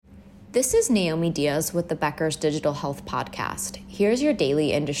This is Naomi Diaz with the Becker's Digital Health Podcast. Here's your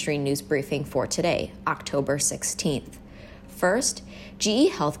daily industry news briefing for today, October 16th. First,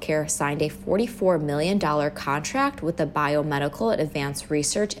 GE Healthcare signed a $44 million contract with the Biomedical Advanced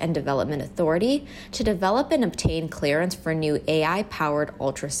Research and Development Authority to develop and obtain clearance for new AI-powered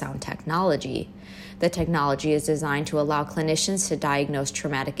ultrasound technology. The technology is designed to allow clinicians to diagnose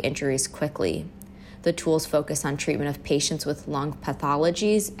traumatic injuries quickly. The tools focus on treatment of patients with lung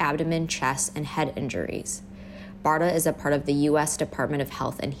pathologies, abdomen, chest, and head injuries. BARDA is a part of the U.S. Department of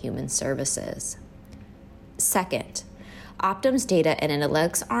Health and Human Services. Second, Optum's data and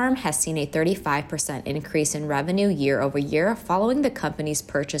analytics arm has seen a 35% increase in revenue year over year following the company's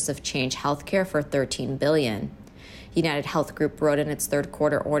purchase of Change Healthcare for $13 billion. United Health Group wrote in its third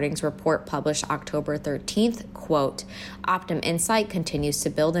quarter earnings report published October 13th, quote, Optum Insight continues to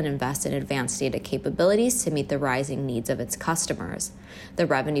build and invest in advanced data capabilities to meet the rising needs of its customers. The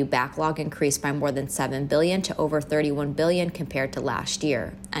revenue backlog increased by more than $7 billion to over $31 billion compared to last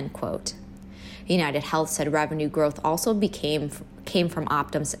year, end quote. United Health said revenue growth also came from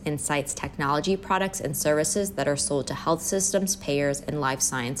Optum's Insight's technology products and services that are sold to health systems, payers, and life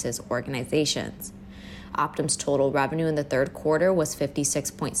sciences organizations. Optum's total revenue in the third quarter was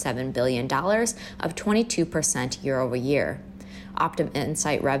 $56.7 billion, up 22% year over year. Optum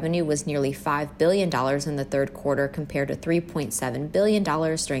Insight revenue was nearly $5 billion in the third quarter compared to $3.7 billion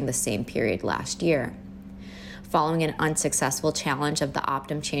during the same period last year. Following an unsuccessful challenge of the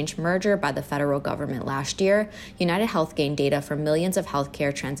Optum Change merger by the federal government last year, United Health gained data from millions of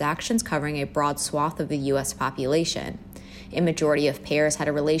healthcare transactions covering a broad swath of the U.S. population. A majority of payers had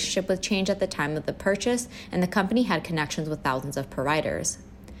a relationship with Change at the time of the purchase, and the company had connections with thousands of providers.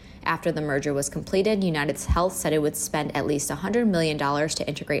 After the merger was completed, United Health said it would spend at least $100 million to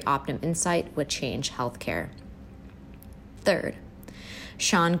integrate Optum Insight with Change Healthcare. Third,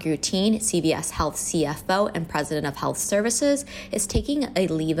 Sean Gutin, CVS Health CFO and President of Health Services, is taking a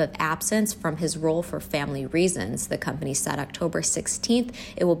leave of absence from his role for family reasons. The company said October 16th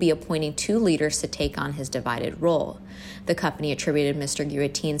it will be appointing two leaders to take on his divided role. The company attributed Mr.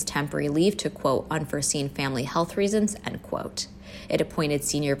 Gutin's temporary leave to, quote, unforeseen family health reasons, end quote. It appointed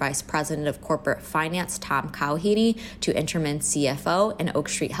Senior Vice President of Corporate Finance Tom Cowhady to interim CFO and Oak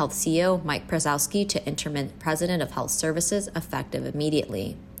Street Health CEO Mike Przowski to interim President of Health Services effective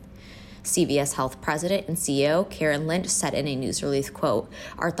immediately. CVS Health President and CEO Karen Lynch said in a news release, quote,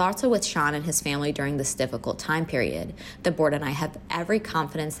 our thoughts are with Sean and his family during this difficult time period. The board and I have every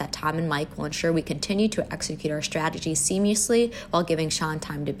confidence that Tom and Mike will ensure we continue to execute our strategy seamlessly while giving Sean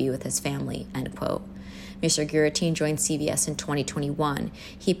time to be with his family, end quote. Mr. Gutin joined CVS in 2021.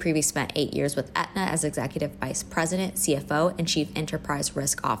 He previously spent 8 years with Aetna as Executive Vice President, CFO, and Chief Enterprise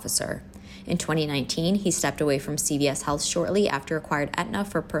Risk Officer. In 2019, he stepped away from CVS Health shortly after acquired Aetna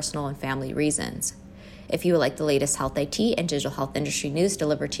for personal and family reasons. If you would like the latest health IT and digital health industry news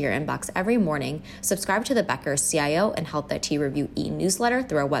delivered to your inbox every morning, subscribe to the Becker's CIO and Health IT Review e-newsletter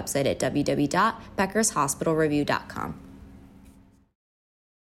through our website at www.beckershospitalreview.com.